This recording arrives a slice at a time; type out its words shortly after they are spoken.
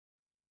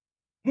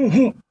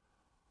Welcome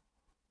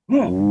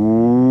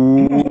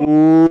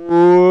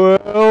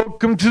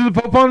to the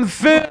Pope on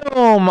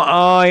Film.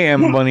 I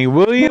am Bunny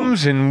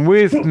Williams, and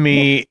with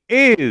me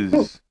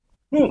is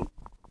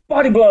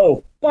Body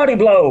blow, body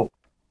blow.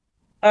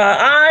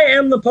 I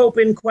am the Pope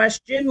in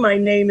question. My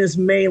name is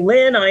May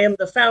Lynn. I am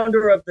the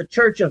founder of the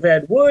Church of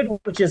Ed Wood,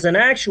 which is an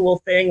actual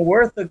thing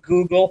worth a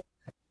Google.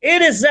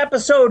 It is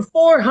episode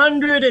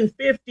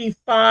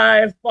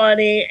 455,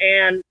 Bunny,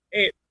 and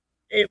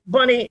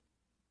Bunny,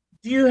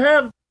 do you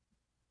have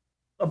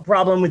a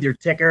problem with your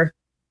ticker?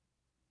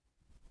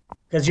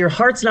 Because your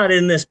heart's not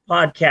in this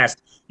podcast.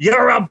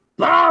 You're a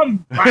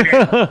bum, Bunny.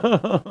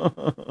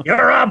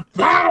 You're a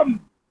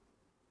bum.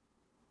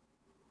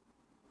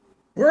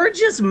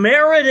 Burgess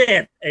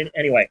Meredith.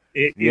 Anyway,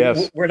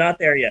 Yes. we're not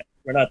there yet.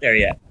 We're not there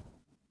yet.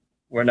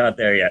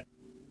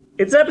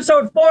 It's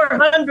episode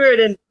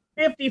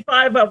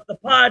 455 of the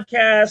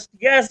podcast.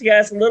 Yes,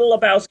 Little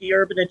Lebowski,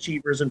 Urban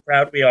Achievers, and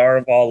proud we are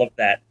of all of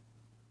that.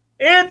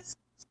 It's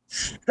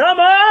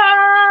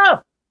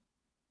summer!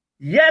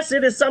 Yes,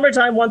 it is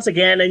summertime once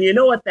again, and you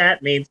know what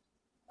that means.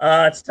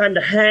 It's time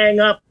to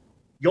hang up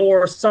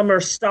your summer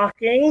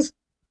stockings,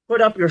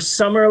 put up your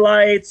summer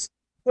lights,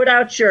 put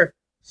out your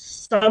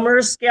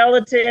summer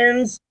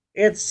skeletons.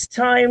 It's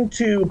time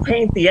to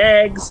paint the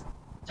eggs.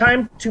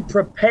 Time to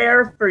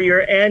prepare for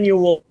your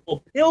annual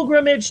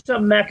pilgrimage to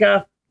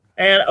Mecca.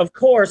 And of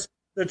course,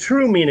 the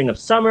true meaning of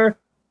summer.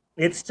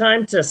 It's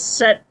time to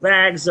set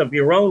bags of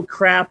your own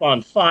crap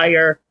on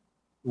fire,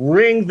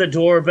 ring the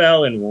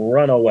doorbell, and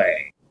run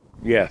away.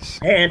 Yes.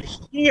 And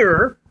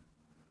here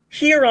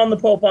on the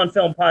Pope on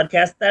Film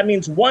podcast, that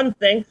means one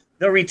thing: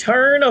 the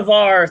return of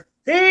our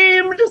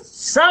themed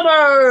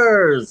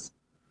summers.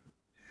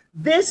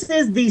 This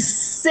is the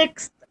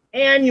 6th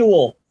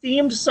annual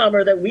themed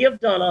summer that we have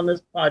done on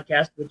this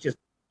podcast, which is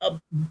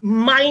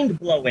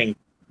mind-blowing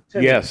to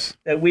me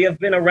that we have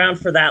been around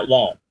for that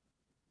long.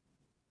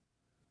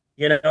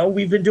 You know,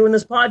 we've been doing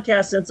this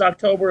podcast since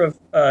October of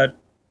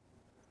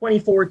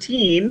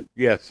 2014.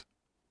 Yes.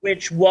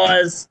 Which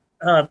was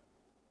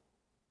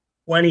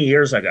 20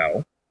 years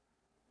ago.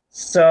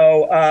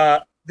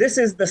 So this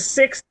is the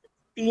 6th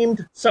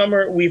themed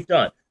summer we've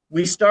done.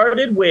 We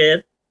started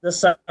with the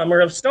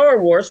summer of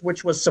Star Wars,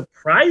 which was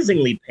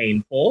surprisingly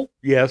painful.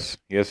 Yes,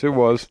 it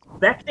was.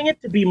 Expecting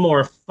it to be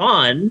more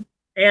fun,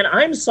 and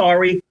I'm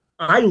sorry,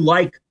 I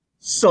like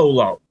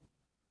Solo.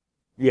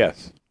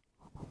 Yes.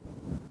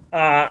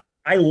 I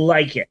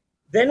like it.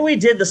 Then we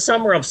did the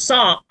summer of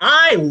Saw.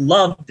 I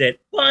loved it.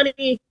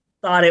 Bunny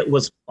thought it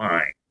was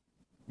fine.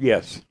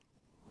 Yes.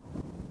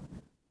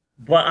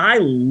 But I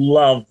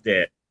loved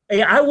it.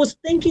 I was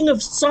thinking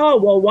of Saw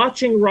while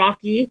watching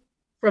Rocky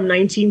from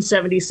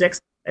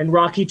 1976 and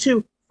Rocky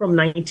 2 from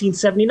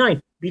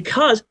 1979.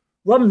 Because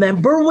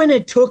remember when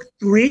it took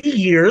 3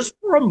 years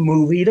for a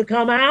movie to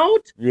come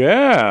out?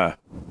 Yeah.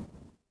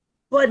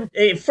 But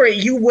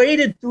you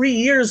waited 3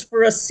 years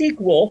for a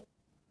sequel,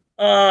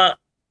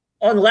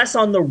 unless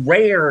on the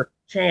rare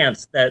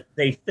chance that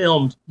they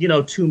filmed,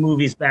 2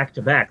 movies back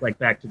to back, like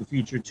Back to the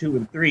Future 2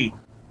 and 3,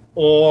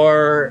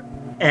 or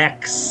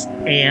X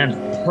and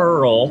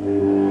Pearl.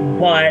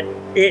 But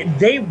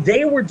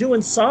they were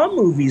doing Saw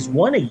movies,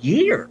 one a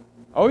year.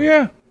 Oh,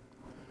 yeah.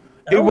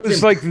 It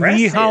was like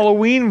the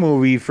Halloween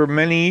movie for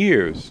many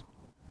years.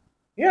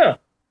 Yeah.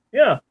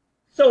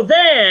 So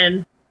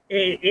then,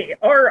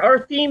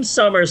 our theme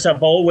summers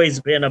have always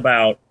been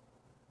about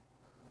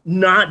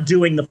not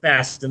doing the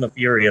Fast and the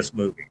Furious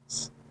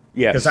movies.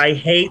 Yes. Because I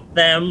hate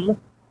them.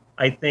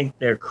 I think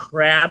they're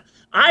crap.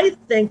 I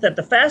think that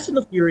the Fast and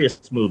the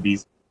Furious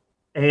movies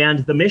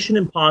and the Mission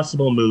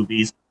Impossible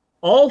movies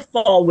all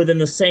fall within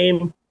the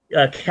same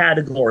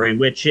category,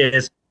 which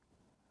is,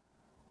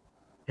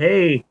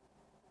 hey,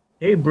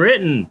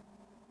 Britain,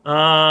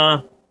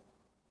 hey,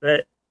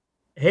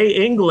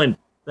 England,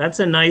 that's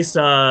a nice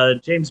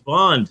James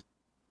Bond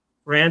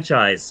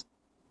franchise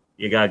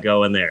you got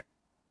going there.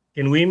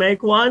 Can we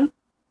make one?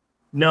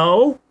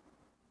 No?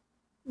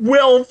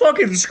 Well,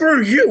 fucking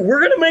screw you. We're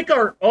going to make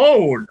our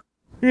own.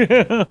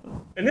 Yeah.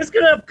 And it's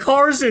going to have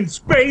cars in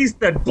space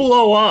that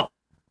blow up.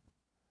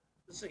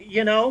 So,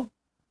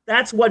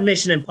 that's what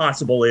Mission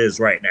Impossible is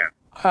right now.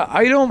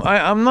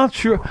 I'm not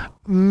sure.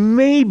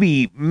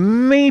 Maybe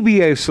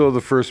I saw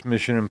the first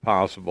Mission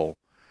Impossible.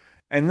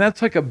 And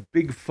that's like a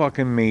big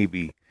fucking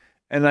maybe.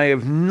 And I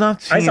have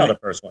not seen I saw the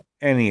first one.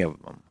 Any of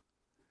them.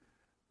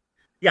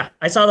 Yeah,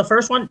 I saw the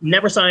first one.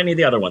 Never saw any of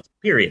the other ones.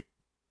 Period.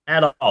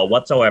 At all,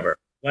 whatsoever.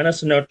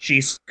 Buenas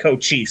noches,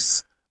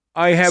 cochise.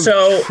 I have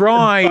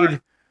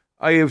tried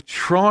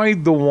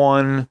the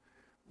one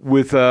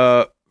with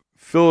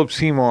Philip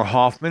Seymour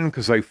Hoffman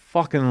because I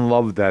fucking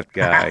love that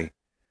guy.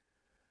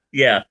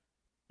 Yeah.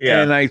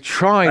 And I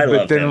tried,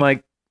 but then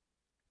him.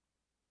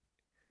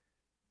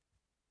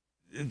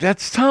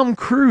 That's Tom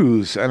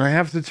Cruise, and I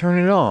have to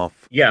turn it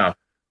off. Yeah.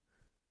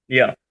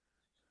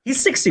 He's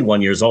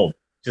 61 years old.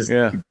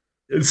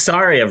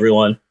 Sorry,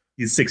 everyone.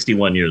 He's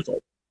 61 years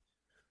old.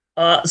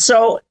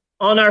 So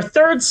on our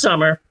third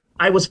summer,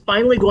 I was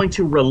finally going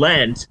to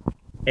relent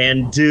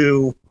and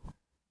do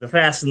The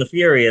Fast and the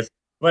Furious.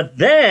 But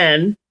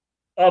then,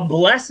 a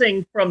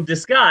blessing from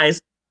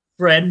disguise,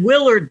 Fred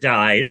Willard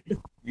died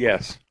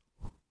Yes.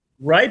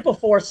 right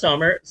before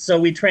summer. So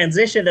we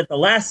transitioned at the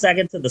last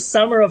second to the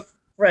summer of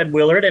Fred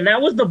Willard, and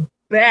that was the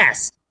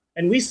best.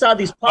 And we saw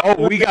these.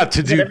 Oh, we got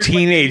to do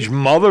Teenage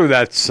Mother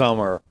that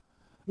summer.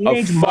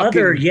 Teenage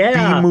Mother,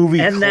 yeah, B-movie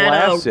and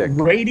classic.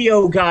 that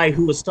radio guy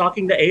who was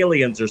talking to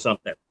aliens or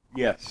something.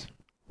 Yes.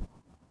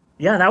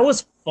 Yeah, that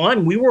was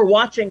fun. We were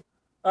watching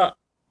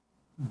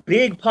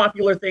big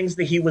popular things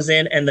that he was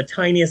in and the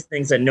tiniest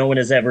things that no one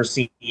has ever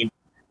seen.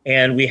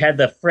 And we had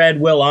the Fred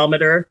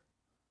Willometer,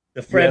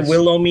 the Fred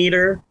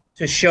Willometer,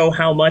 to show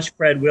how much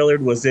Fred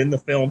Willard was in the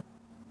film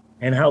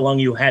and how long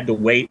you had to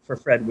wait for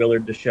Fred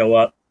Willard to show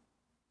up.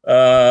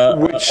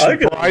 Which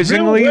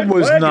surprisingly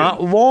was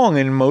not long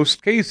in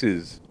most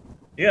cases.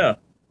 Yeah.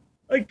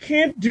 I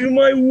can't do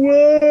my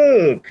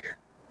work.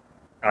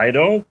 I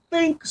don't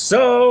think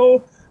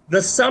so.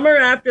 The summer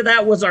after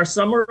that was our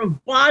summer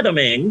of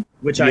bottoming,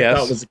 which I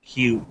thought was a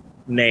cute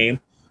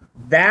name.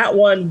 That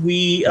one,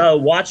 we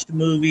watched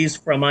movies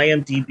from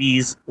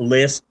IMDb's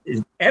list,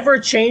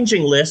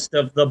 ever-changing list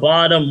of the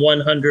bottom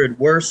 100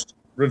 worst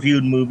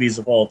reviewed movies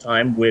of all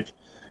time, which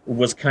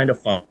was kind of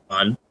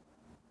fun.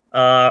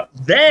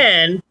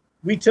 Then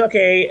we took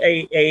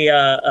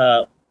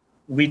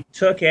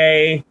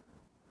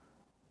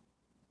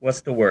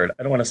what's the word?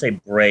 I don't want to say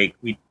break.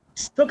 We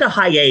took a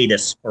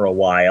hiatus for a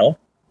while.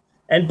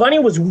 And Bunny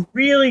was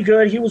really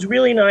good. He was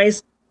really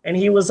nice. And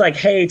he was like,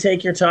 hey,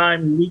 take your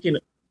time. We can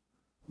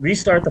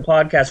restart the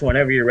podcast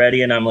whenever you're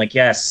ready. And I'm like,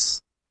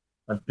 yes,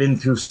 I've been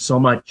through so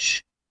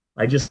much.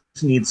 I just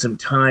need some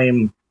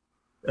time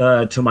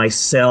to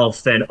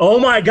myself. And oh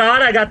my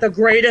God, I got the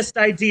greatest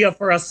idea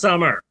for a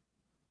summer.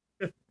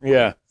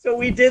 Yeah. So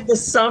we did the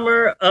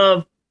summer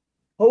of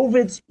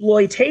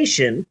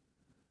COVIDsploitation,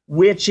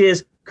 which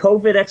is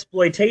COVID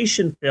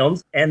exploitation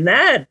films. And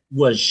that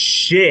was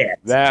shit.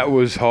 That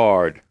was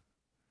hard.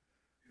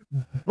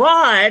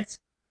 But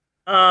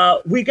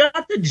we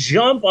got the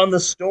jump on the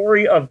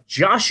story of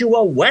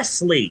Joshua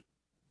Wesley.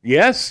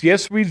 Yes,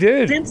 we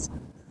did.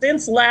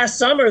 Since last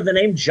summer, the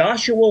name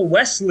Joshua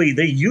Wesley,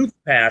 the youth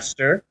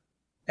pastor,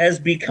 has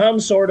become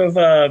sort of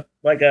a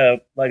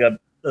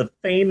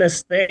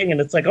famous thing.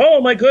 And it's like,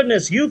 oh my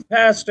goodness, youth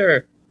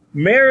pastor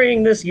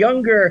marrying this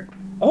younger.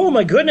 Oh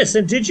my goodness.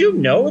 And did you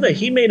know that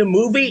he made a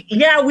movie?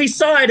 Yeah, we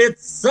saw it.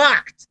 It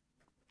sucked.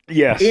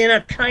 Yes. In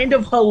a kind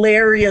of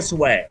hilarious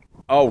way.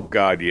 Oh,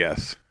 God,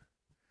 yes.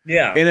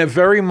 Yeah. In a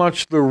very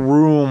much The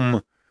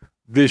Room,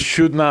 this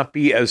should not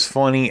be as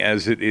funny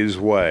as it is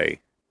way.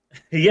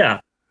 Yeah.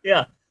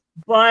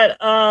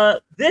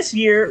 But this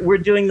year, we're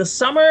doing the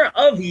Summer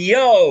of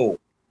Yo,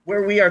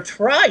 where we are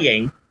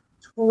trying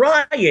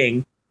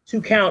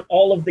to count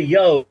all of the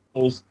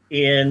Yos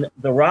in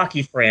the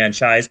Rocky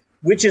franchise,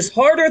 which is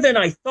harder than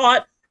I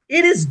thought.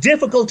 It is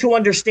difficult to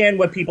understand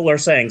what people are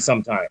saying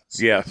sometimes.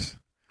 Yes.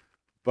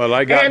 But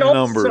I got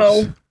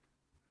numbers.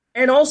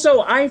 And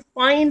also, I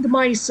find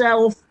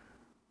myself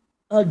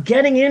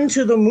getting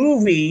into the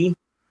movie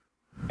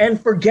and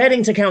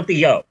forgetting to count the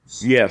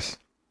Yos. Yes.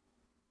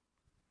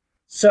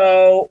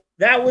 So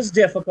that was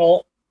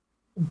difficult.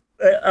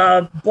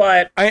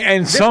 But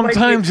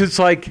sometimes it's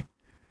like,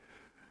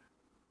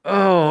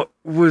 oh,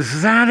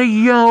 was that a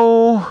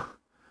Yo?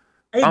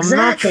 Exactly. I'm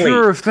not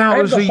sure if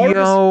that was a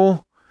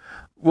Yo.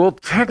 Well,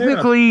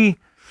 technically,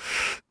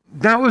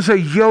 that was a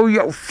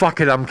Yo-Yo.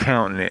 Fuck it, I'm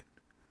counting it.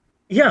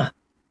 Yeah.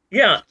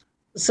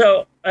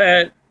 So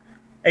I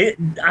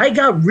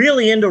got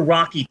really into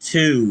Rocky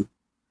 2,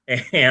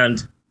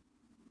 and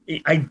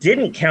I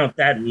didn't count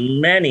that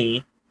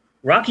many.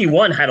 Rocky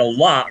 1 had a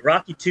lot.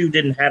 Rocky 2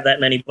 didn't have that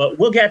many, but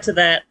we'll get to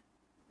that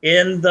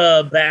in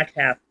the back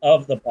half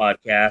of the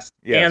podcast.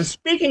 Yes. And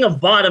speaking of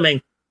bottoming,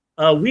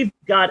 we've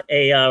got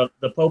the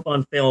Pope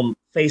on Film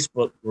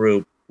Facebook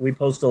group. We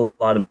post a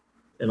lot of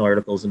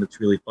articles, and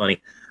it's really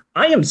funny.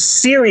 I am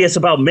serious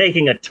about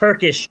making a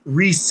Turkish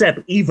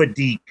Recep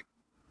İvedik.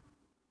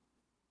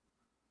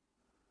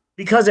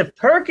 Because if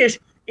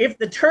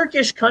the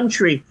Turkish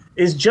country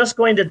is just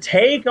going to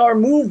take our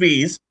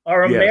movies,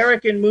 our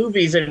American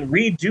movies, and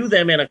redo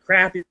them in a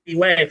crappy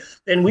way,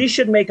 then we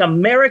should make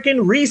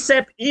American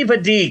Recep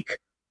İvedik.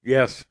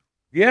 Yes.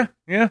 Yeah.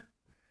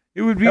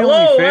 It would be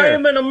Hello, only fair. I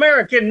am an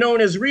American known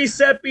as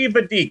Recep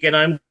İvedik, and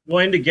I'm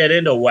going to get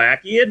into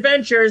wacky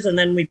adventures, and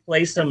then we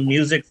play some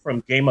music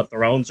from Game of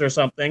Thrones or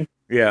something.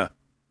 Yeah.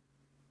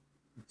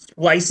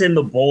 Splice in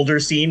the boulder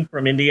scene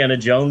from Indiana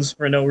Jones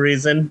for no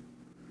reason.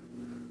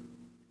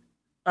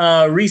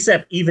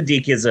 Recep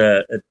İvedik is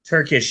a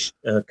Turkish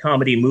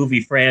comedy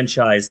movie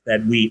franchise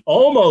that we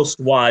almost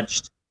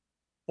watched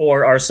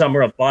for our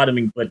summer of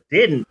bottoming, but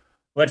didn't.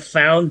 But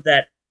found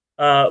that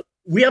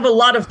we have a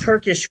lot of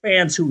Turkish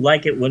fans who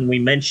like it when we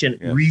mention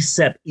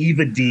Recep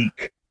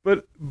İvedik.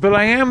 But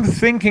I am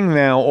thinking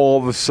now all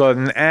of a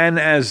sudden, and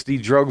as the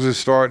drugs are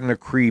starting to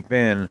creep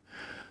in.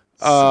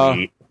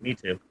 Sweet. Me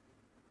too.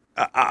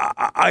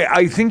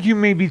 I think you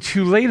may be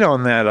too late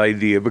on that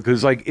idea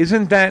because, like,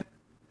 isn't that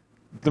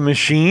The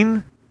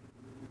Machine?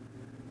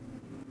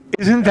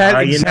 Isn't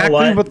that You know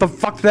exactly what the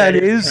fuck that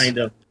is? Kind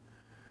of.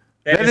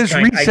 That is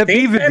I think that's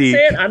Receptivity.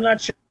 it. I'm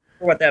not sure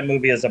what that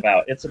movie is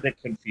about. It's a bit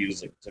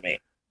confusing to me.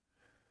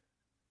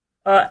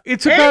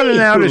 It's about an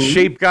out of Anywho,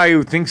 shape guy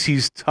who thinks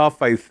he's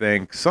tough, I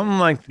think. Something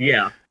like,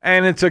 yeah.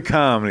 and it's a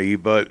comedy,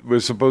 but we're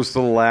supposed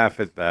to laugh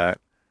at that.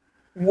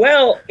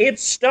 Well,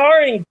 it's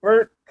starring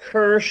Bert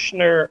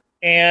Kirshner,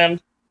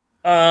 and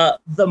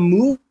the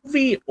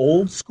movie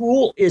Old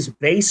School is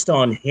based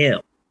on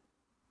him.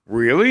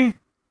 Really?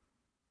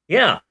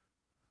 Yeah.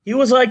 He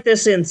was like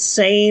this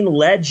insane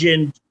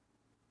legend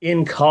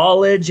in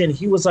college, and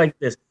he was like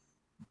this.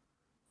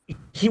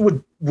 He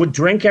would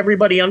drink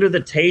everybody under the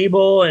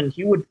table, and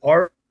he would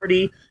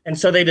party. And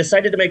so they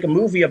decided to make a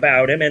movie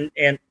about him,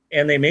 and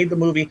they made the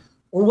movie.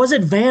 Or was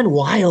it Van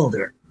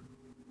Wilder?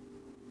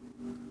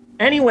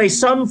 Anyway,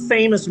 some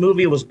famous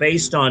movie was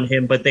based on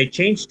him, but they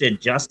changed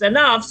it just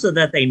enough so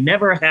that they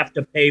never have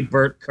to pay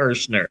Bert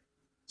Kirshner.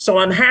 So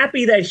I'm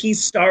happy that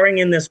he's starring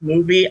in this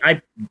movie.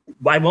 I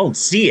won't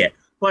see it,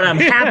 but I'm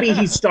happy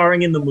he's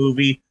starring in the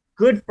movie.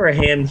 Good for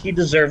him. He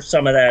deserves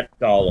some of that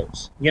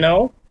dollars, you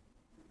know?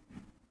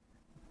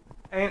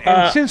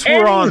 And since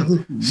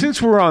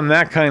we're on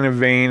that kind of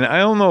vein, I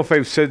don't know if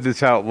I've said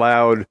this out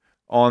loud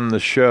on the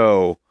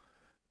show,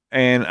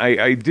 and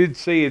I did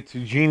say it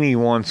to Jeannie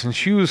once, and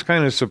she was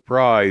kind of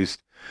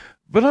surprised.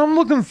 But I'm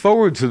looking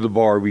forward to the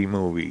Barbie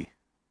movie.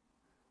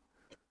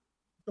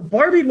 The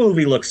Barbie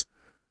movie looks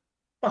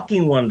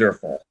fucking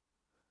wonderful.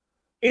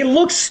 It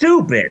looks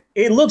stupid.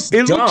 It looks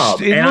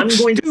dumb, and I'm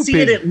going to see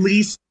it at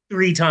least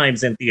 3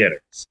 times in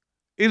theaters.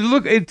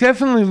 It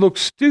definitely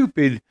looks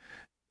stupid.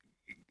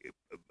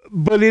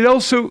 But it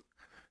also,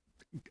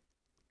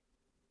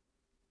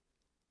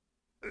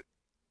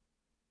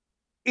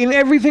 in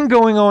everything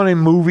going on in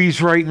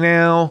movies right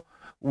now,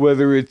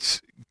 whether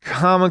it's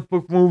comic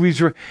book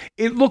movies or,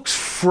 it looks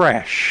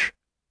fresh,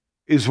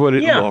 is what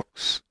it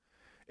looks.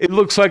 It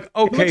looks like,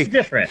 okay,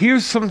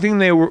 here's something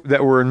that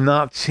we're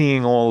not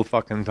seeing all the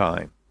fucking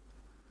time.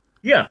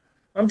 Yeah,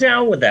 I'm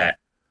down with that.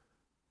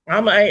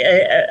 I'm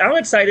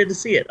excited to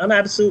see it. I'm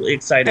absolutely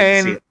excited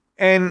to see it.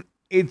 And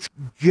it's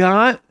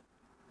got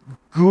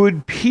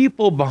good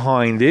people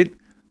behind it.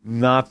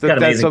 Not that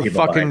that's a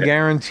fucking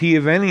guarantee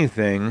of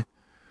anything,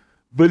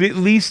 but at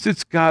least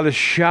it's got a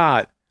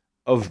shot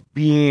of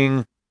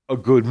being a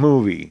good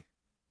movie.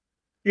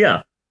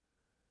 Yeah.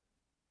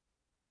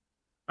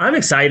 I'm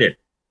excited.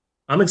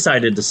 I'm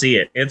excited to see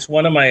it. It's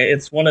one of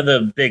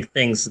the big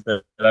things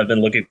that I've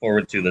been looking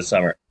forward to this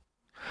summer.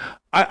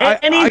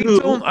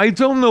 I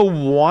don't know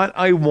what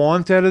I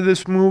want out of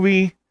this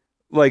movie.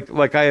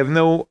 Like I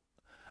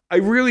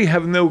really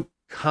have no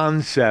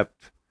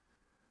concept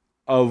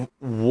of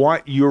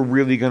what you're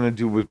really going to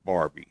do with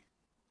Barbie.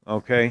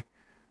 Okay?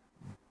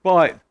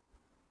 But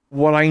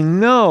what I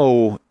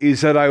know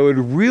is that I would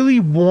really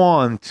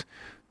want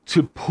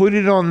to put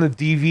it on the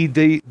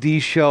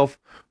DVD shelf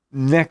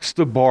next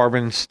to Barb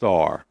and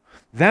Star.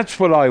 That's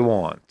what I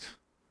want.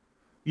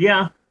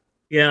 Yeah.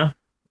 Yeah.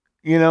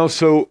 You know,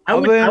 so I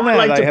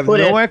have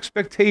no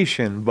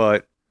expectation,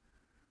 but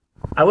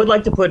I would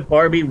like to put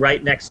Barbie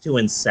right next to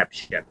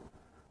Inception.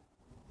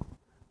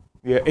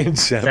 Yeah,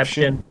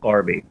 Inception,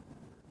 Barbie.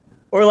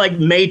 Or like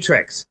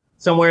Matrix,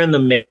 somewhere in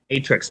the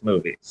Matrix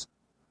movies.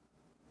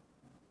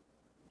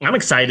 I'm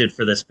excited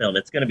for this film.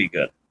 It's going to be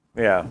good.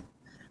 Yeah.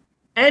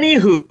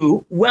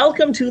 Anywho,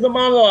 welcome to the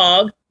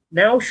monologue.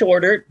 Now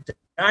shorter,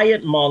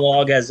 diet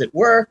monologue as it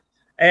were.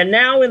 And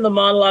now in the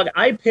monologue,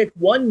 I picked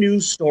one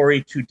news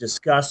story to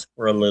discuss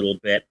for a little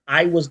bit.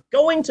 I was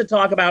going to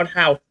talk about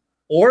how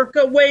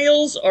orca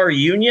whales are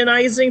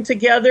unionizing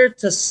together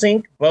to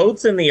sink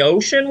boats in the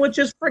ocean, which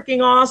is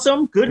freaking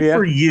awesome. Good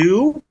for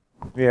you.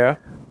 Yeah.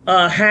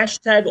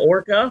 Hashtag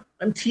orca.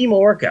 I'm team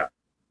orca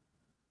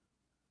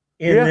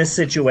in this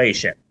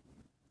situation.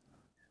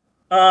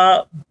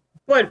 But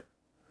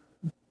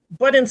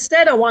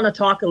instead, I want to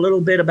talk a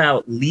little bit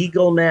about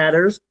legal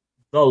matters,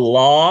 the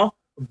law,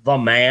 the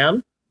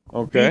man.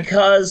 Okay.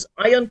 Because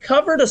I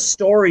uncovered a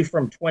story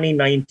from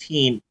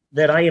 2019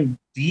 that I am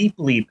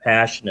deeply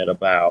passionate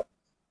about.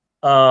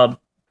 Ben,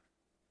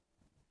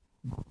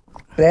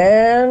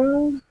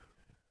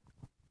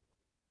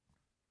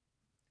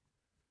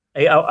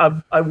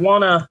 I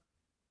want to.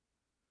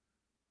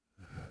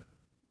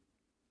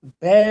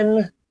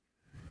 Ben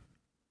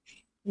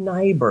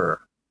Schneiber.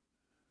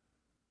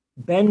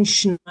 Ben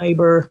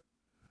Schneiber,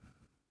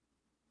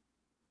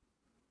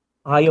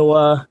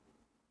 Iowa.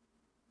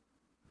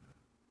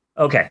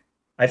 Okay,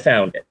 I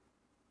found it.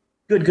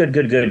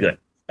 Good.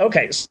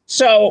 Okay,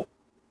 so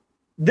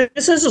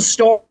this is a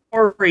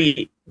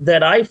story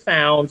that I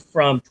found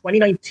from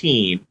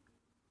 2019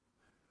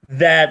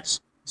 that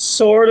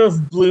sort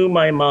of blew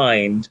my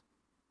mind,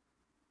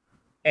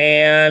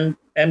 and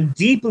am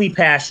deeply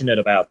passionate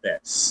about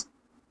this.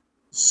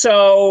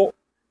 So,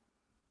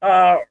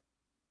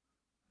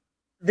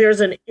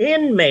 there's an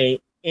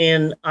inmate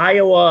in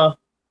Iowa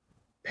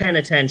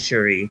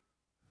Penitentiary.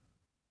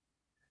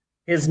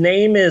 His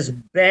name is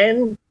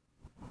Ben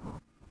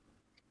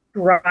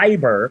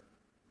Schreiber.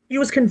 He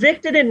was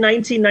convicted in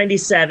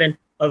 1997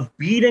 of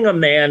beating a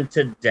man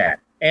to death.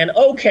 And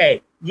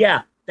okay,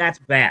 yeah, that's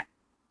bad.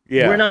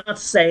 Yeah. We're not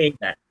saying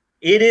that.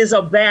 It is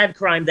a bad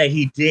crime that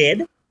he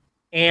did,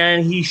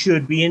 and he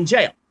should be in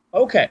jail.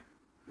 Okay.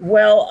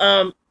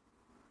 Well,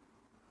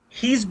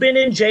 he's been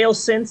in jail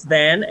since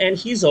then, and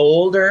he's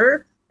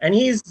older, and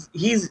he's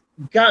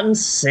gotten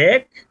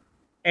sick,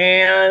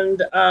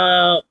 and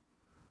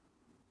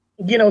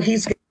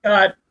he's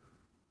got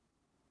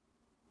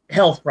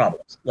health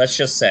problems. Let's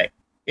just say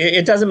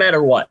it doesn't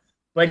matter what.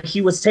 But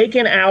he was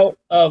taken out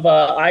of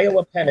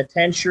Iowa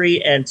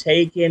Penitentiary and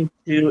taken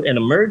to an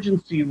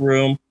emergency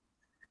room.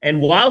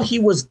 And while he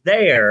was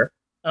there,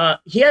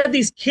 he had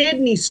these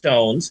kidney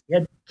stones. He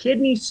had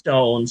kidney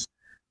stones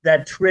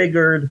that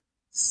triggered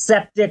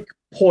septic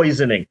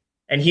poisoning.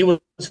 And he was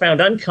found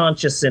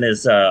unconscious in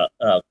his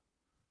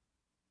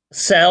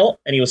cell,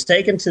 and he was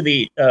taken to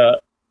the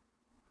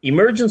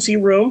emergency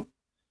room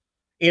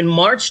in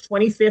March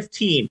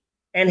 2015.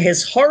 And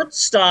his heart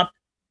stopped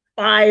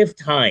 5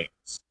 times.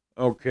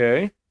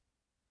 Okay.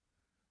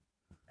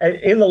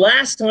 In the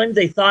last time,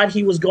 they thought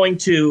he was going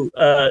to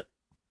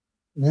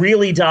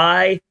really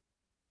die,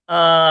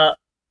 but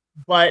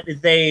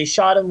they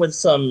shot him with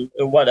some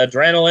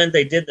adrenaline.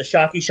 They did the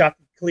shocky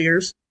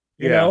clears,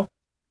 you know,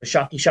 the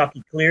shocky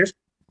clears,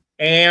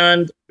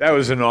 and that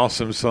was an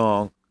awesome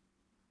song.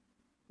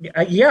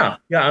 Yeah,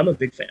 I'm a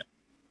big fan.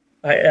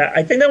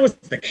 I think that was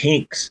the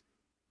Kinks.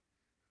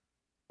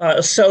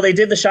 So they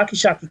did the shocky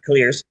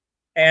clears,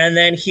 and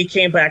then he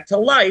came back to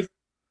life.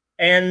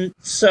 And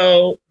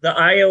so the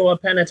Iowa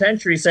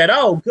Penitentiary said,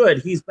 "Oh,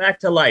 good, he's back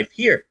to life.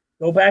 Here,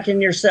 go back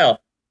in your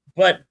cell."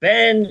 But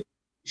Ben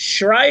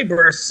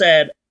Schreiber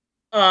said,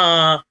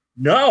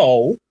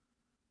 "No,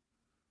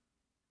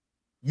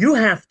 you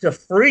have to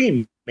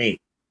free me.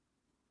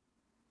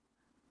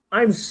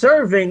 I'm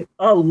serving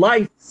a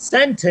life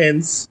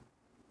sentence,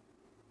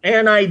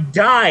 and I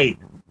died.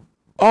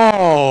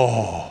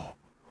 Oh,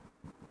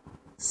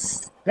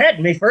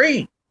 set me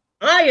free.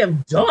 I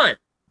am done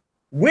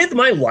with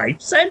my life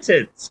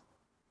sentence."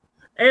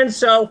 And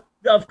so,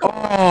 of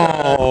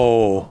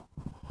course,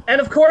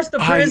 the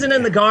prison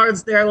and the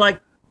guards, they're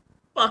like,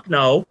 "Fuck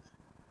no,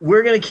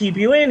 we're gonna keep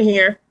you in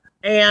here."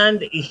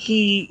 And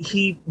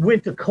he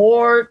went to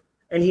court,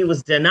 and he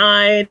was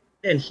denied,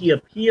 and he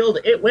appealed.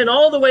 It went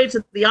all the way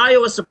to the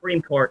Iowa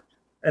Supreme Court,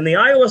 and the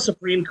Iowa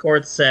Supreme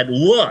Court said,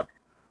 "Look,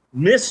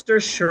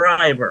 Mr.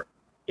 Schreiber,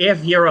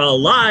 if you're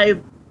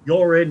alive,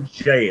 you're in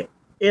jail.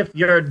 If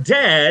you're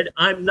dead,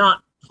 I'm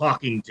not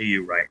talking to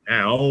you right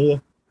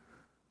now.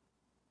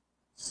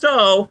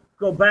 So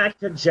go back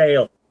to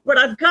jail." But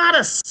I've got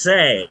to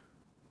say,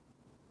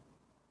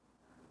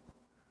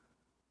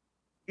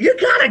 you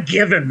got to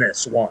give him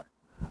this one.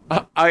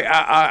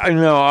 I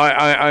know.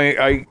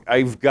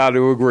 I've got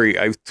to agree.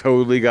 I've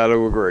totally got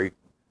to agree.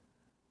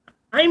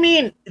 I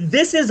mean,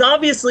 this is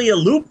obviously a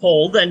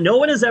loophole that no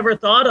one has ever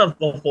thought of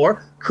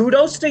before.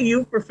 Kudos to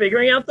you for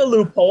figuring out the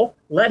loophole.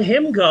 Let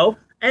him go,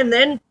 and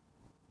then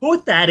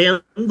put that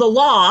in the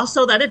law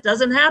so that it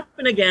doesn't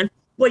happen again.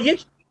 Well,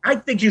 I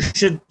think you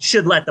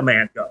should let the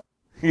man go.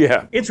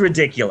 Yeah. It's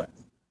ridiculous.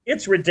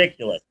 It's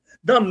ridiculous.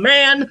 The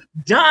man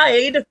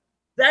died.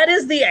 That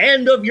is the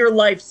end of your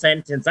life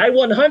sentence. I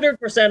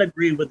 100%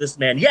 agree with this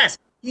man. Yes,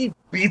 he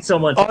beat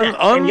someone to death.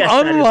 And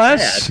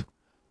yes,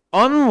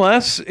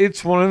 unless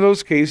it's one of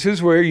those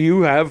cases where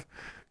you have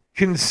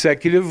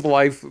consecutive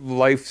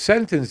life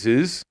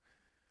sentences,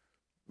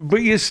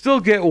 but you still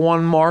get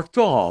one marked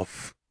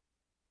off.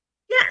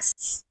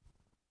 Yes,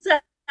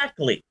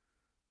 exactly.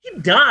 He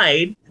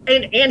died,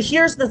 and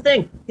here's the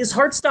thing: his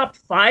heart stopped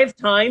 5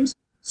 times.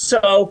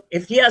 So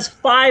if he has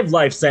 5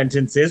 life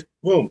sentences,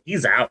 boom,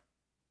 he's out.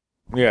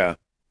 Yeah.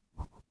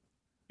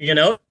 You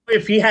know,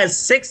 if he has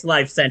 6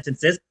 life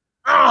sentences,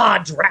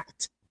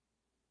 drat,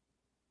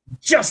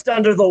 just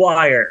under the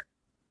wire.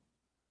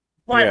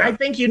 But I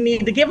think you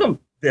need to give him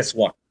this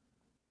one,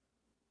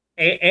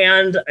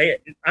 and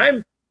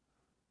I'm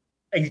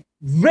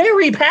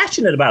very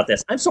passionate about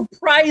this. I'm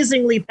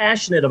surprisingly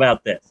passionate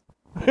about this.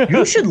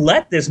 You should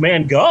let this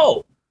man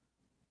go.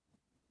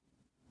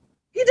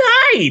 He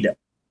died.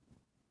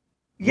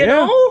 You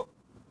know?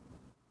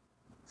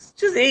 It's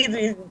just,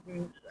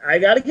 I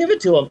got to give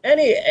it to him.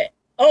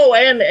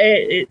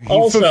 He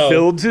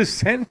fulfilled his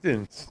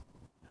sentence.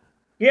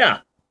 Yeah.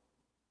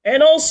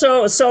 And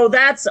also, so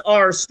that's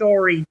our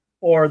story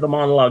for the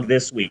monologue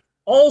this week.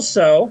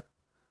 Also,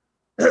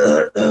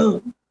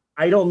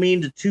 I don't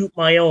mean to toot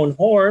my own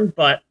horn,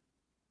 but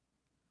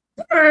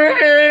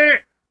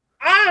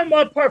I'm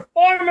a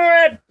performer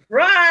at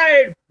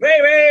Pride,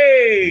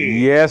 baby!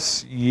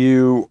 Yes,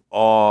 you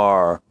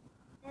are.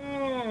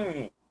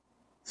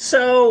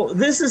 So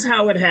this is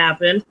how it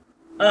happened.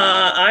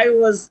 I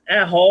was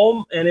at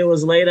home, and it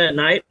was late at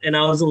night, and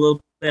I was a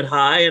little bit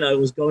high, and I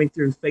was going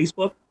through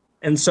Facebook,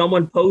 and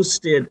someone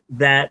posted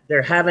that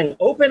they're having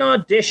open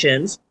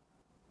auditions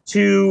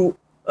to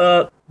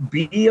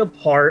be a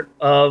part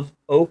of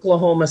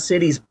Oklahoma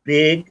City's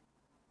big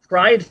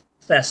Pride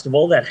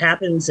Festival that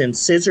happens in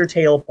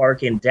Scissortail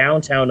Park in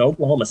downtown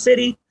Oklahoma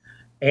City.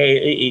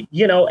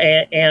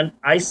 And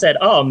I said,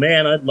 "Oh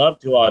man, I'd love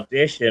to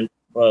audition,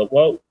 but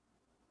what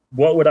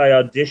would I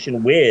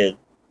audition with?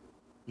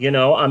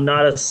 I'm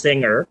not a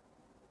singer,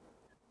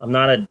 I'm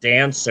not a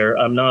dancer,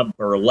 I'm not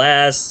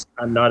burlesque,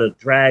 I'm not a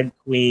drag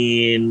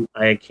queen,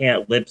 I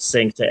can't lip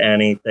sync to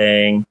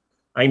anything.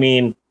 I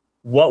mean,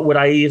 what would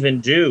I even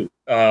do?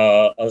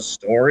 A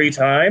story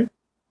time?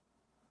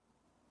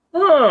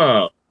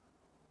 Huh.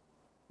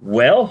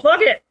 Well,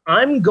 fuck it.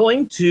 I'm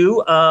going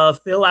to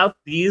fill out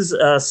these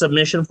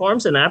submission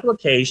forms and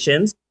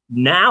applications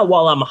now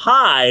while I'm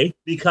high,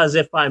 because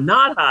if I'm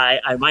not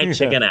high, I might Yeah.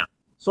 chicken out.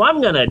 So I'm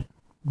gonna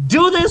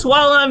do this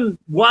while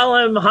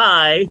I'm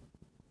high,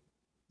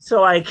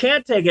 so I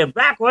can't take it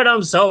back when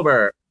I'm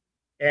sober.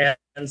 And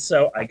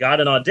so I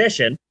got an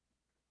audition,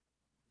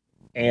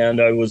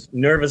 and I was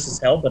nervous as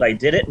hell, but I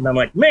did it, and I'm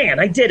like, man,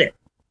 I did it.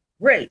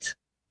 Great.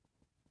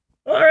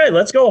 All right,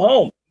 let's go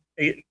home.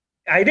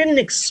 I didn't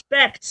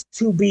expect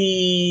to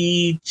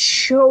be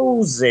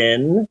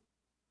chosen,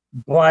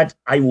 but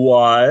I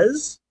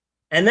was.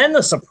 And then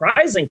the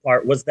surprising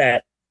part was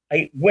that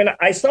when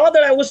I saw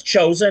that I was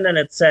chosen, and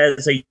it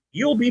says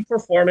you'll be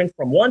performing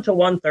from 1 to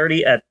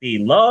 1:30 at the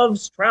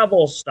Love's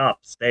Travel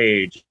Stop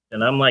stage.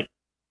 And I'm like,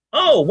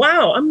 "Oh,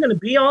 wow, I'm going to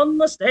be on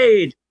the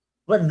stage."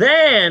 But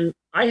then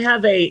I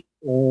have a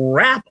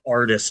rap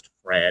artist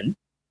friend.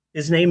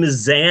 His name is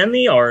Zan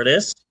the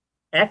Artist,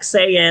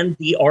 XAN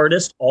the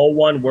Artist, all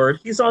one word.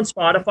 He's on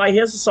Spotify. He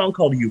has a song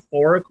called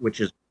Euphoric,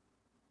 which is,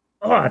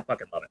 oh, I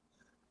fucking love it.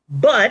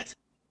 But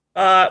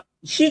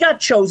he got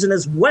chosen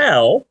as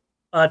well.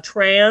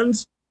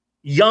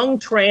 Young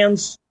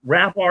trans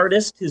rap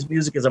artist. His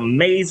music is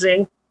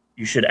amazing.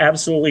 You should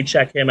absolutely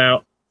check him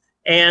out.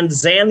 And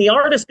Zan the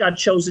Artist got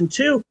chosen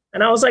too.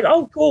 And I was like,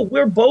 oh, cool.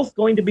 We're both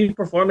going to be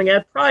performing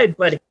at Pride.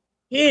 But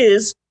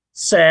his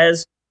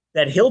says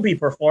that he'll be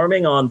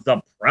performing on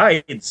the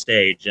Pride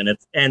stage.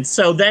 And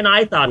so then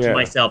I thought to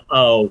myself,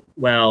 oh,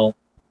 well,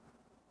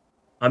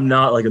 I'm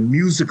not like a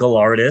musical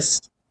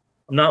artist.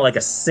 I'm not like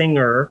a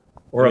singer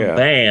or a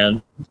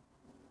band.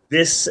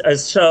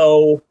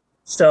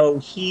 So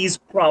he's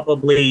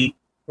probably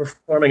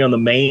performing on the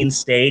main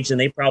stage, and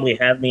they probably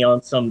have me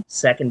on some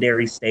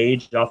secondary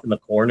stage off in the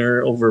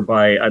corner over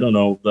by, I don't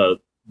know,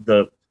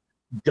 the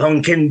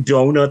Dunkin'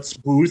 Donuts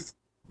booth.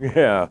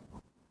 Yeah.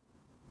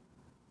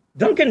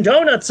 Dunkin'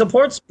 Donuts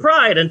supports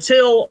Pride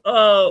until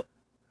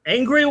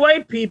angry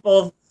white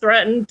people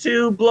threaten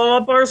to blow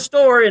up our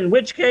store, in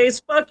which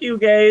case, fuck you,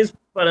 gays.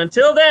 But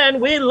until then,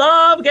 we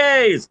love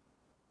gays.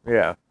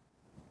 Yeah.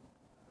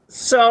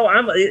 So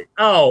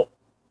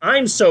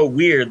I'm so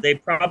weird. They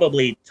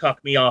probably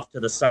tuck me off to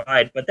the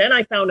side. But then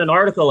I found an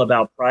article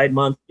about Pride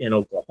Month in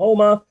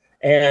Oklahoma,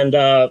 and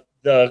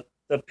the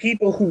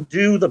people who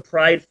do the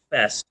Pride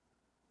Fest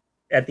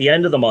at the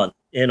end of the month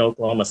in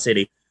Oklahoma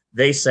City,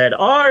 they said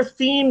our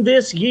theme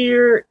this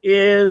year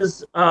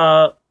is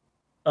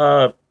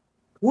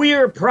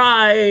queer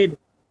pride,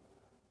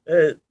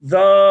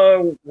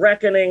 the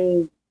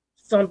reckoning,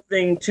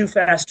 something too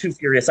fast, too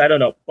furious. I don't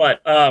know,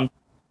 but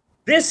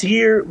this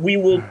year we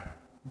will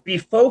be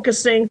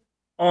focusing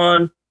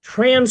on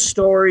trans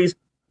stories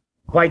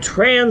by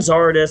trans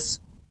artists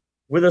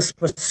with a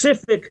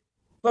specific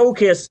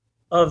focus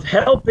of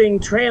helping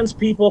trans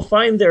people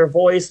find their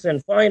voice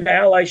and find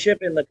allyship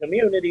in the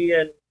community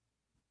and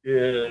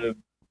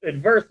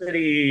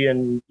adversity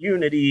and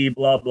unity,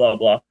 blah, blah,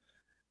 blah.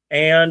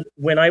 And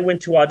when I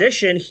went to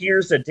audition,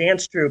 here's a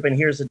dance troupe, and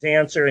here's a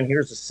dancer, and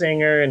here's a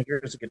singer, and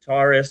here's a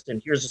guitarist,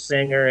 and here's a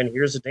singer, and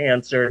here's a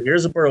dancer,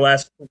 here's a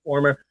burlesque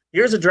performer,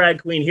 here's a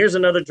drag queen, here's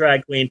another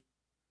drag queen.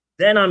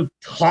 Then I'm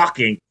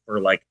talking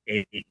for like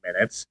 8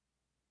 minutes.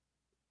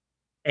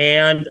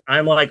 And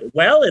I'm like,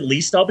 well, at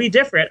least I'll be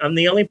different. I'm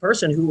the only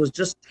person who was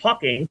just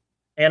talking.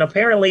 And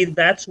apparently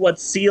that's what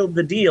sealed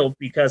the deal,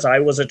 because I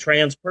was a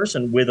trans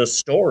person with a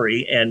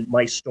story, and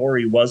my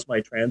story was my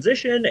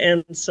transition.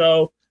 And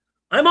so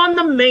I'm on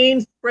the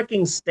main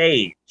freaking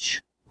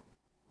stage.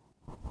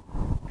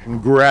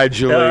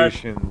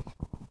 Congratulations.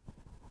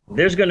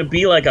 There's going to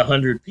be like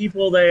 100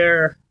 people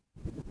there,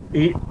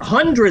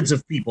 hundreds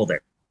of people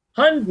there,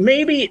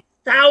 maybe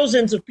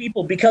thousands of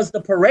people, because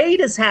the parade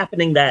is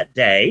happening that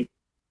day,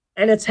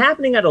 and it's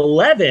happening at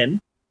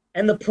 11,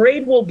 and the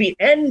parade will be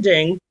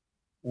ending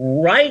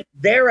right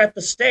there at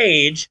the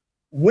stage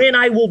when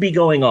I will be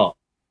going on.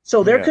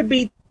 So there could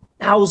be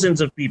thousands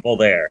of people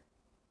there.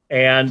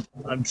 And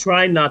I'm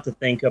trying not to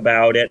think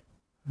about it.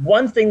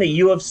 One thing that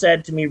you have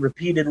said to me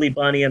repeatedly,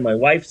 Bunny, and my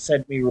wife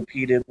said to me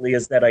repeatedly,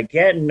 is that I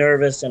get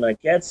nervous and I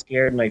get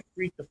scared and I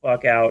freak the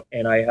fuck out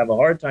and I have a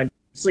hard time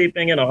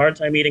sleeping and a hard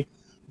time eating.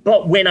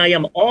 But when I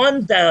am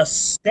on the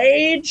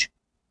stage,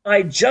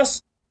 I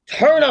just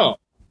turn on.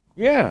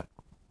 Yeah.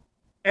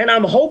 And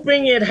I'm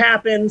hoping it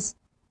happens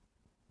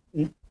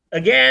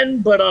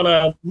again, but on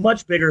a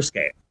much bigger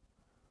scale.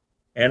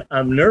 And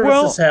I'm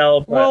nervous as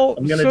hell, but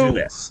I'm going to do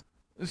this.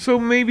 So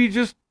maybe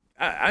just,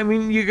 I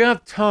mean, you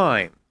got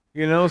time,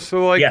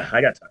 so like, yeah,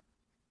 I got time.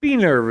 Be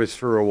nervous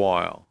for a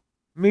while.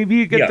 Maybe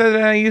you get that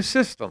out of your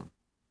system.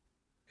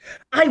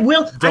 I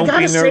will. Don't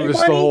be nervous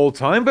the whole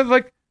time, but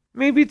like,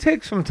 maybe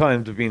take some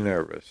time to be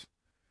nervous.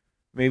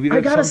 Maybe I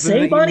that's gotta something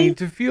say, that buddy, you need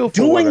to feel for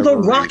doing the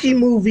whatever Rocky reason.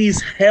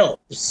 movies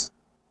helps.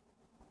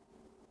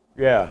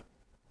 Yeah.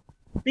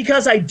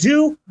 Because I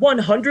do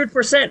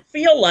 100%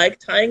 feel like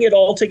tying it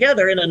all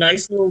together in a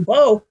nice little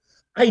bow.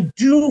 I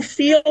do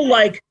feel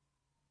like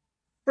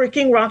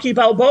freaking Rocky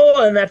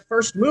Balboa in that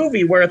first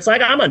movie where it's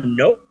like I'm a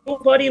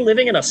nobody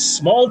living in a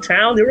small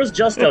town. There was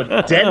just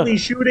a deadly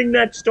shooting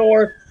next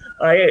door.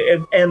 I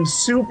am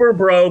super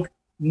broke.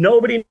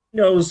 Nobody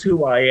knows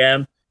who I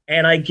am.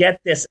 And I get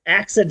this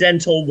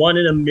accidental 1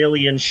 in a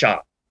million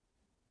shot.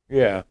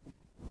 Yeah.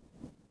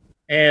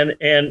 And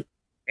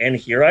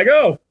here I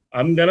go.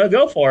 I'm gonna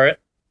go for it.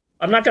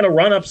 I'm not gonna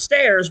run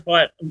upstairs,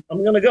 but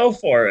I'm gonna go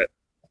for it.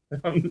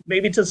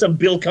 Maybe to some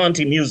Bill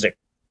Conti music.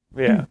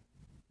 Yeah.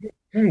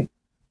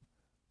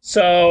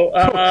 So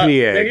Cook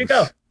the eggs. there you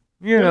go.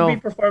 You We'll know, be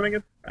performing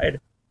at Pride.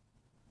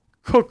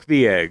 cook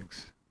the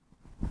eggs.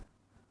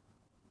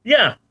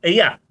 Yeah.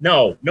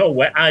 No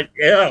way.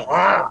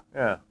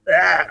 Yeah.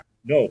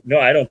 No,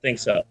 I don't think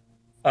so.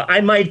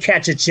 I might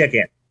catch a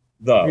chicken,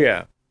 though.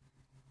 Yeah.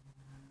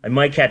 I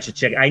might catch a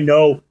chicken. I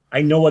know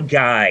a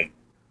guy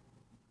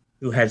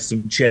who has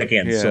some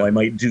chickens, so Yeah. I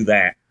might do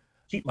that.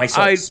 Keep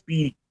myself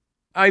speedy.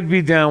 I'd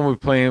be down with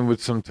playing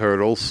with some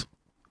turtles.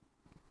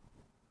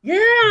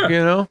 Yeah, You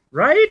know?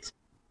 right?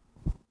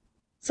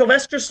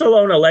 Sylvester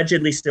Stallone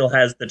allegedly still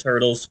has the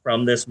turtles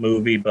from this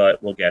movie,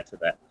 but we'll get to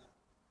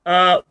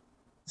that.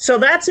 So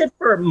that's it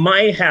for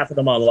my half of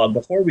the monologue.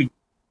 Before we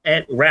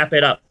wrap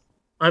it up,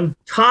 I'm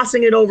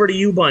tossing it over to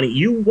you, Bunny.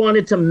 You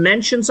wanted to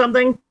mention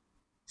something?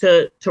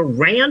 To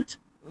rant?